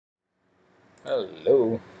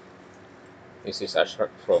Hello, this is Ashraf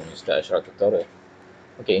from Mr. Ashraf Tutorial.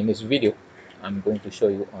 Okay, in this video, I'm going to show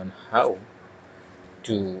you on how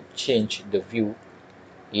to change the view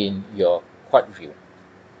in your quad view.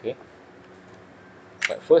 Okay,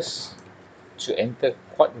 but first, to enter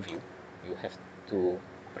quad view, you have to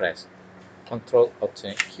press Control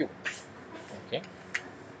Alternate Q. Okay,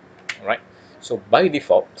 all right. So by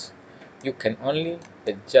default, you can only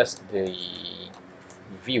adjust the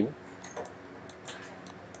view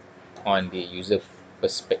on the user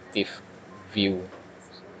perspective view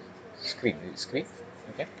screen,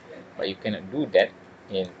 okay, but you cannot do that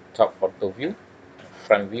in top photo view,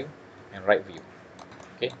 front view, and right view.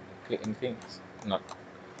 Okay, click anything, it's not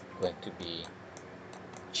going to be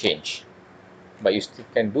changed, but you still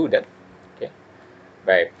can do that. Okay,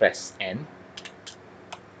 by press N,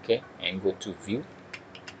 okay, and go to view,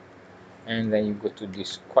 and then you go to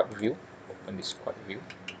this quad view, open this quad view,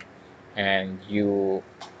 and you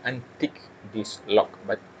untick this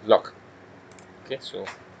lock. Okay,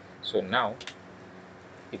 so now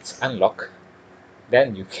it's unlocked.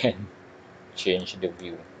 Then you can change the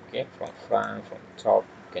view. Okay, from front, from top,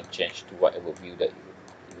 you can change to whatever view that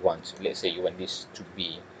you want. So let's say you want this to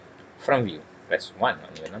be front view, press 1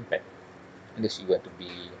 on your numpad. And this you want to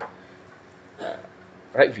be uh,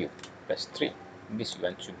 right view, press 3. And this you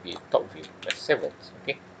want to be top view, press 7.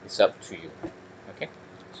 Okay, it's up to you. Okay,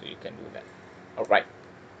 so you can do that. All right,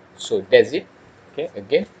 so that's it. Okay,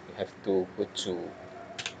 again you have to go to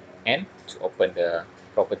N to open the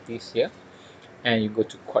properties here, and you go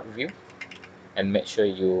to quad view and make sure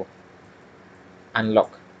you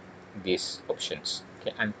unlock these options.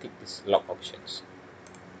 Okay, untick these lock options.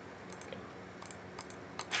 Okay,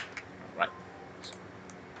 all right. So,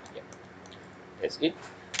 yeah, that's it.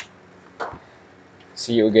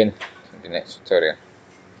 See you again in the next tutorial.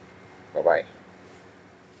 Bye bye.